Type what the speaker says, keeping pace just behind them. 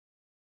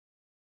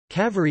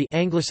Kaveri,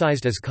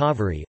 anglicized as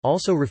Cauvery,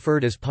 also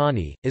referred as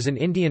Pani, is an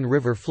Indian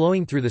river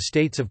flowing through the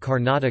states of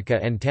Karnataka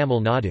and Tamil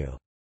Nadu.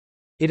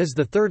 It is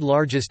the third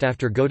largest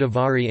after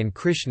Godavari and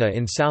Krishna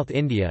in South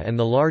India and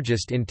the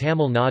largest in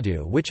Tamil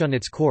Nadu, which on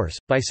its course,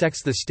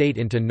 bisects the state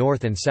into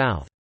north and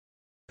south.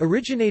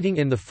 Originating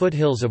in the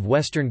foothills of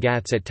western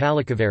Ghats at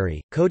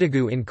Talakaveri,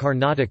 Kodagu in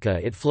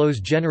Karnataka, it flows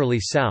generally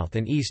south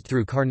and east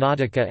through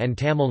Karnataka and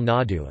Tamil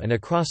Nadu and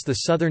across the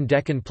southern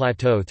Deccan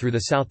Plateau through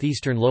the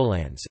southeastern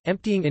lowlands,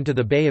 emptying into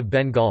the Bay of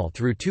Bengal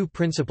through two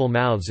principal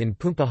mouths in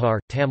Pumpahar,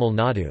 Tamil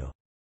Nadu.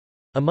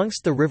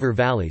 Amongst the river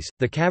valleys,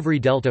 the Cauvery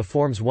Delta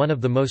forms one of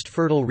the most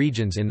fertile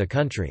regions in the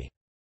country.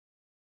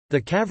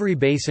 The Cauvery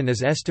Basin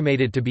is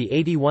estimated to be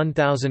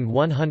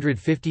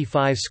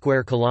 81,155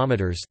 square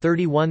kilometers,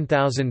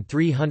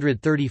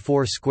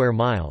 31,334 square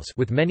miles,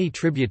 with many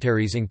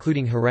tributaries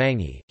including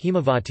Harangi,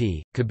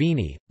 Himavati,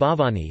 Kabini,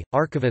 Bhavani,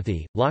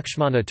 Arkavathi,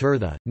 Lakshmana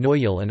Tirtha,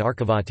 Noyal and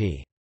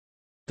Arkavati.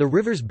 The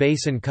river's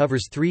basin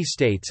covers 3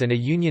 states and a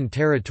union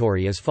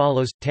territory as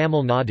follows: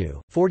 Tamil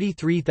Nadu,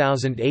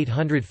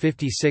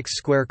 43,856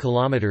 square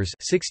kilometers,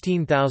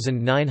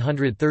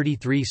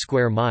 16,933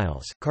 square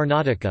miles;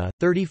 Karnataka,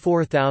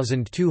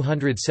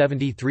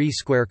 34,273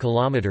 square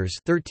kilometers,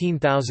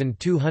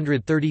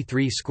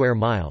 13,233 square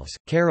miles;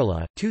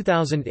 Kerala,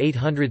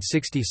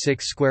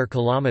 2,866 square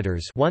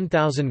kilometers,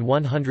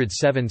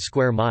 1,107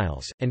 square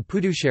miles; and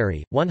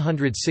Puducherry,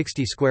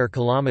 160 square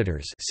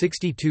kilometers,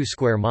 62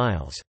 square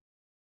miles.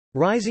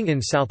 Rising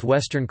in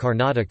southwestern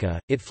Karnataka,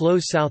 it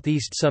flows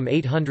southeast some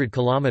 800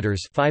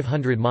 kilometers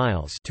 (500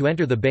 miles) to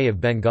enter the Bay of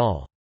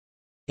Bengal.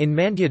 In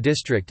Mandya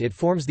district it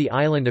forms the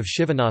island of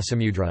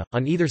Shivanasamudra,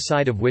 on either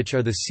side of which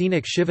are the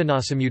scenic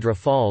Shivanasamudra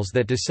falls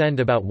that descend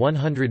about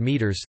 100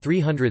 meters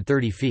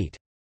 (330 feet).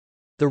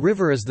 The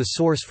river is the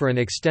source for an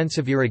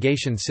extensive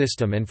irrigation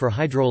system and for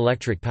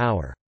hydroelectric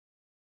power.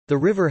 The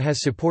river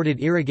has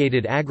supported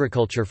irrigated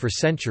agriculture for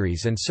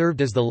centuries and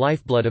served as the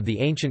lifeblood of the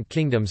ancient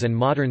kingdoms and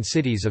modern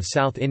cities of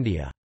South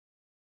India.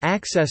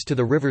 Access to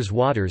the river's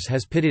waters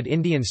has pitted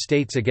Indian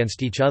states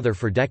against each other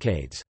for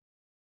decades.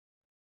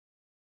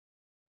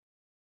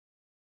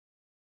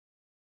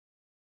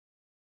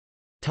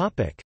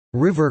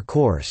 River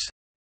course.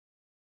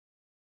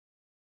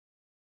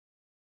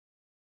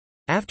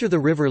 After the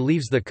river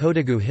leaves the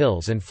Kodagu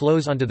hills and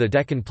flows onto the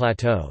Deccan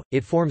Plateau,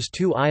 it forms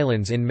 2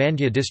 islands in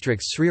Mandya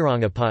districts,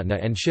 Srirangapatna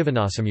and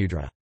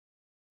Shivanasamudra.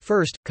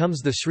 First,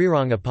 comes the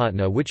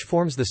Srirangapatna, which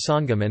forms the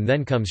Sangam, and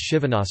then comes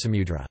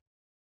Shivanasamudra.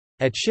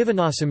 At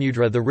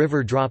Shivanasamudra the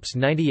river drops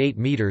 98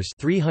 metres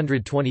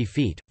 (320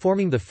 feet),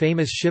 forming the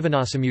famous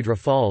Shivanasamudra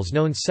Falls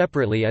known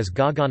separately as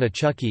Gagana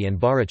Chukki and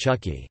Bara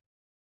Chukki.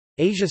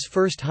 Asia's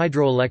first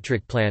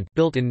hydroelectric plant,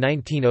 built in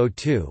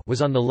 1902,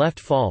 was on the left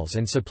falls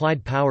and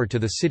supplied power to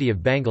the city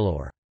of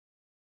Bangalore.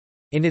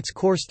 In its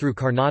course through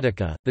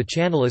Karnataka, the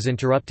channel is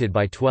interrupted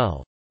by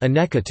 12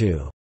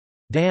 Anekatu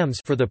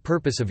dams for the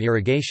purpose of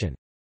irrigation.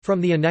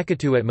 From the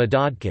Anekatu at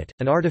Madadkot,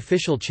 an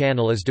artificial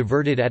channel is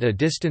diverted at a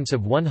distance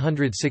of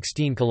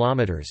 116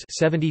 kilometers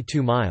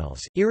 (72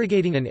 miles),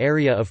 irrigating an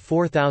area of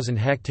 4,000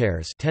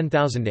 hectares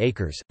 (10,000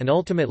 acres), and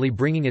ultimately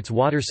bringing its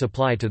water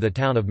supply to the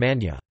town of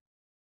Mandya.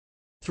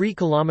 3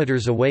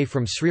 kilometers away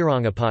from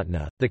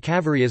Srirangapatna, the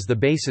Cauvery is the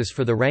basis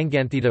for the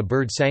Ranganthita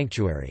Bird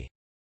Sanctuary.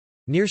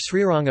 Near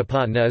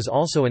Srirangapatna is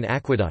also an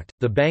aqueduct,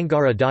 the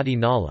Bangara Dadi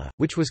Nala,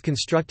 which was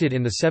constructed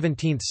in the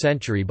 17th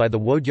century by the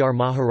Wodyar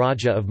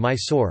Maharaja of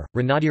Mysore,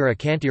 Ranadira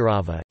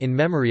Kantirava, in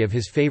memory of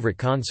his favourite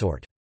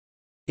consort.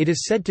 It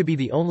is said to be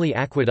the only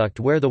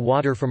aqueduct where the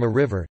water from a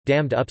river,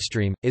 dammed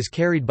upstream, is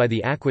carried by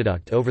the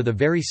aqueduct over the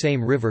very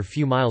same river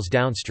few miles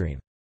downstream.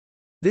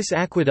 This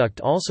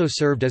aqueduct also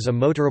served as a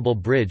motorable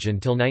bridge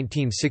until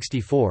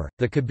 1964.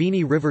 The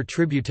Kabini River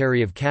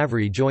tributary of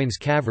Cauvery joins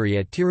Cauvery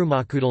at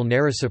Tirumakudal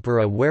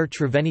Narasapura, where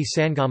Triveni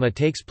Sangama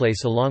takes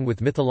place along with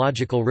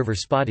mythological river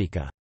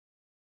Spatika.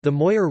 The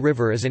Moyar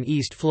River is an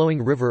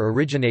east-flowing river,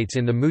 originates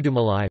in the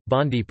Mudumalai,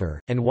 Bandipur,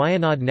 and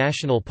Wayanad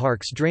national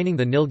parks draining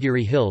the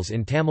Nilgiri Hills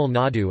in Tamil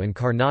Nadu and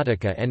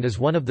Karnataka, and is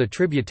one of the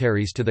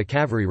tributaries to the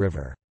Cauvery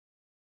River.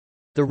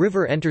 The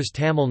river enters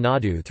Tamil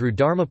Nadu through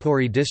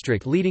Dharmapuri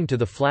district, leading to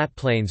the flat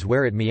plains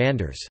where it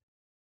meanders.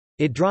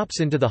 It drops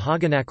into the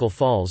Hoganakal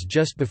Falls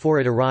just before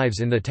it arrives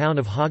in the town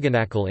of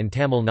Hoganakal in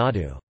Tamil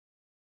Nadu.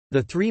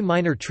 The 3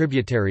 minor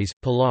tributaries,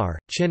 Palar,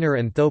 Chinnar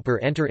and Thopar,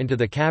 enter into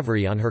the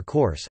Cauvery on her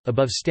course,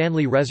 above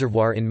Stanley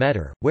Reservoir in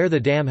Medur, where the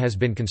dam has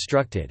been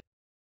constructed.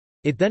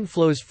 It then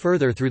flows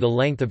further through the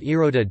length of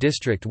Erode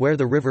district, where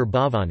the river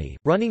Bhavani,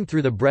 running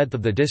through the breadth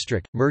of the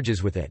district,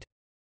 merges with it.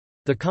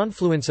 The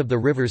confluence of the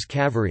rivers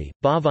Cauvery,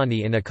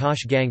 Bhavani and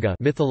Akash Ganga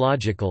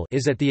mythological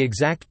is at the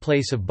exact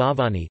place of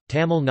Bhavani,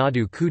 Tamil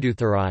Nadu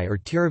Kuduthurai or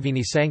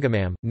Tiruveni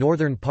Sangamam,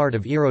 northern part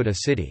of Erode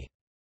city.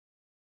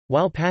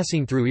 While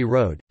passing through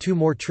Erode, 2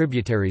 more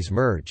tributaries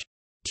merge.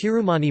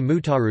 Tirumani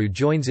Mutaru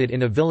joins it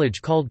in a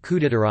village called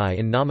Kuduthurai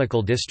in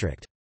Namakkal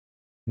district.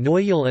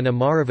 Noyal and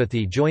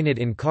Amaravathi join it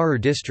in Karur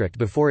district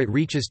before it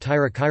reaches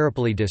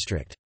Tiruchirappalli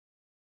district.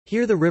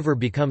 Here the river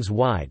becomes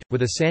wide,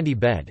 with a sandy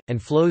bed,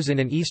 and flows in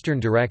an eastern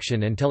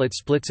direction until it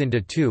splits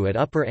into two at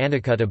Upper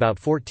Anicut about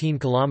 14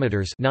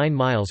 kilometers (9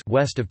 miles)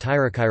 west of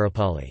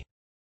Tiruchirappalli.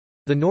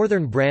 The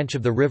northern branch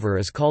of the river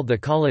is called the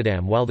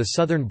Kolladam, while the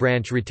southern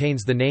branch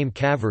retains the name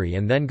Kaveri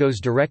and then goes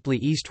directly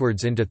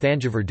eastwards into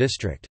Thanjavur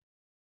district.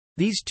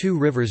 These two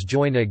rivers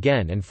join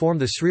again and form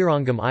the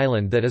Srirangam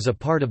island that is a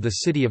part of the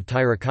city of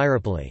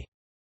Tiruchirappalli.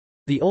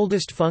 The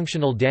oldest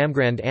functional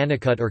damgrand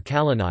Anicut or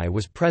Kalanai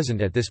was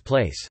present at this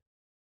place.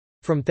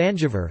 From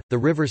Thanjavur, the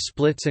river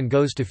splits and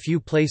goes to few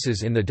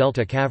places in the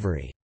delta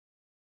Cauvery.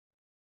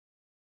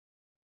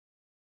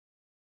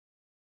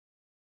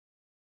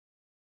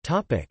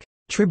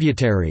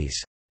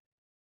 Tributaries.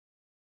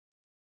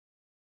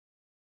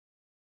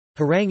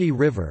 Harangi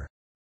River,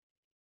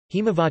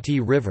 Himavati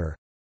River,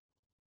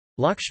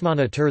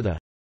 Lakshmana Tirtha,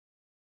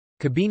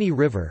 Kabini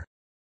River,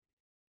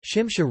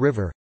 Shimsha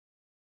River,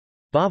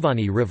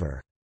 Bhavani River.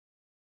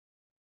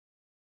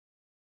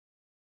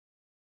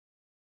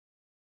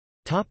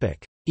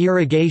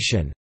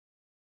 Irrigation.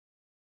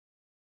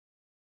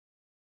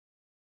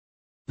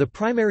 The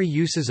primary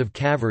uses of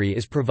Cauvery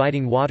is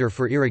providing water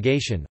for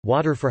irrigation,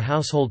 water for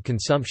household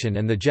consumption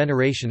and the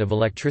generation of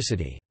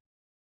electricity.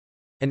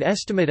 An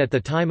estimate at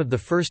the time of the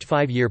first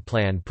five-year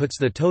plan puts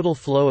the total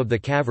flow of the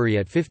Cauvery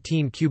at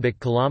 15 cubic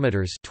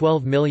kilometers,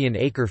 12 million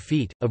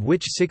acre-feet, of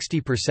which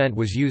 60%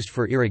 was used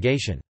for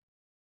irrigation.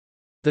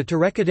 The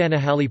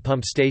Terekadanahalli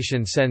pump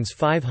station sends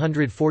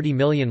 540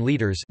 million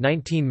litres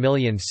 19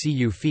 million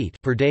cu-feet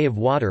per day of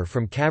water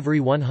from Cauvery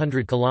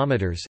 100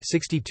 km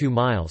 62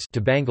 miles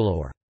to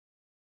Bangalore.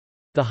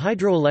 The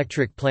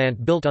hydroelectric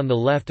plant built on the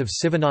left of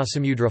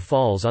Sivanasamudra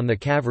Falls on the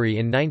Cauvery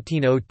in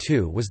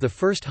 1902 was the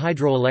first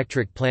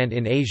hydroelectric plant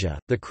in Asia.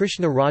 The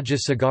Krishna Raja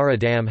Sagara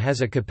Dam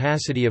has a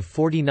capacity of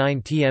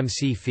 49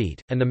 TMC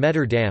feet, and the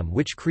Medar Dam,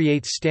 which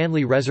creates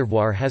Stanley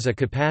Reservoir, has a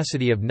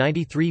capacity of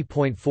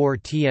 93.4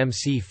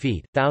 TMC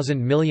feet,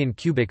 1,000 million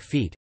cubic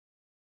feet.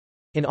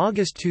 In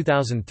August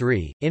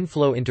 2003,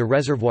 inflow into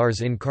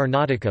reservoirs in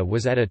Karnataka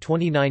was at a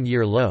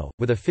 29-year low,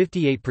 with a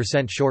 58%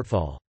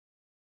 shortfall.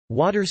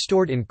 Water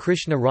stored in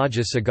Krishna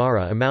Raja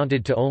Sagara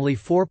amounted to only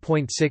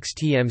 4.6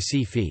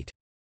 TMC feet.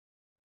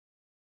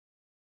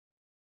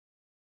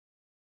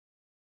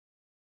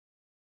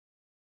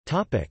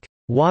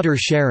 Water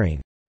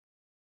sharing.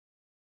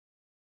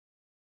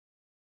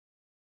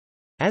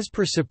 As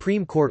per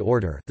Supreme Court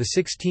order, the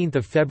 16th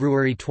of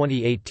February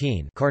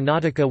 2018,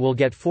 Karnataka will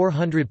get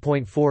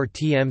 400.4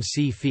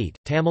 TMC feet,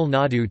 Tamil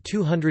Nadu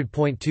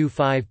 200.25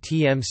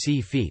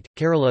 TMC feet,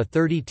 Kerala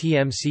 30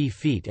 TMC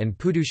feet and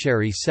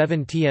Puducherry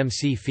 7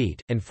 TMC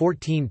feet, and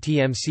 14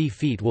 TMC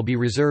feet will be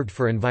reserved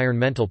for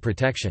environmental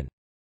protection.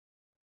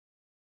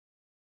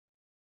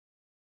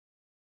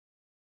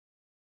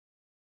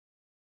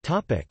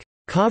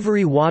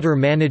 Cauvery Water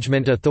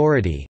Management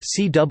Authority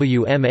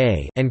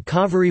 (CWMA) and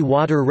Cauvery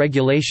Water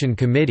Regulation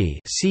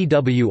Committee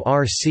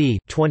 (CWRC)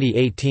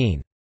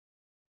 2018.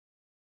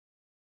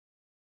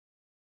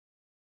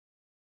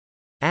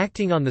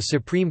 Acting on the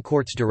Supreme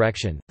Court's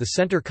direction, the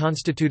Centre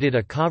constituted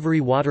a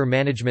Cauvery Water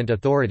Management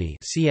Authority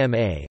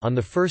 (CMA) on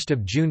the 1st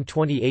of June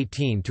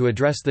 2018 to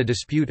address the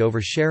dispute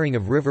over sharing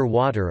of river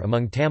water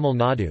among Tamil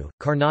Nadu,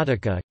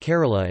 Karnataka,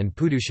 Kerala and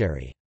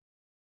Puducherry.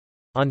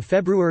 On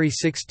February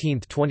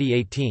 16,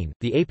 2018,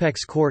 the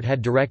Apex Court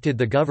had directed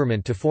the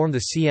government to form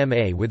the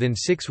CMA within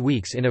 6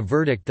 weeks in a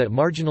verdict that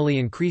marginally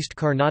increased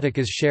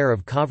Karnataka's share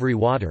of Cauvery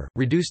water,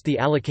 reduced the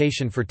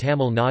allocation for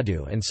Tamil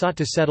Nadu and sought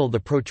to settle the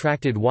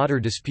protracted water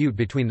dispute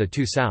between the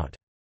two South.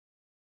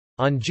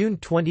 On June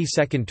 22,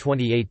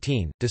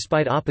 2018,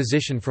 despite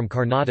opposition from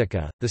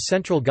Karnataka, the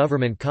central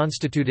government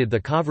constituted the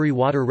Cauvery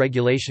Water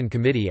Regulation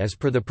Committee as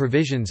per the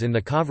provisions in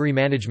the Cauvery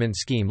Management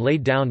Scheme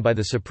laid down by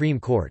the Supreme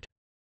Court.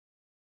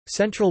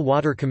 Central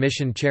Water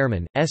Commission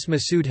Chairman, S.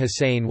 Masood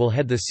Hussain will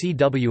head the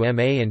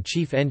CWMA and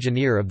Chief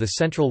Engineer of the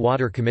Central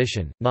Water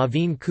Commission,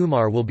 Naveen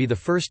Kumar will be the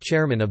first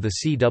chairman of the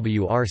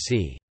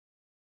CWRC.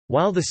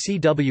 While the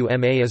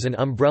CWMA is an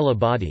umbrella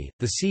body,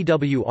 the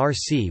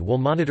CWRC will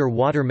monitor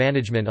water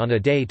management on a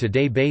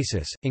day-to-day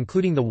basis,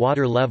 including the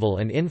water level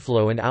and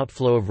inflow and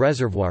outflow of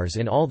reservoirs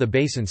in all the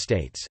basin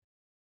states.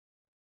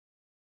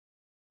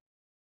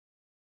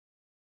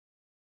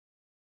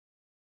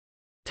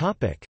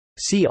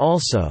 See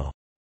also: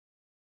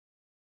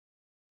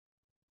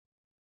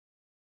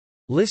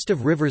 List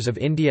of rivers of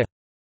India,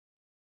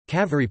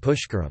 Kaveri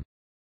Pushkaram.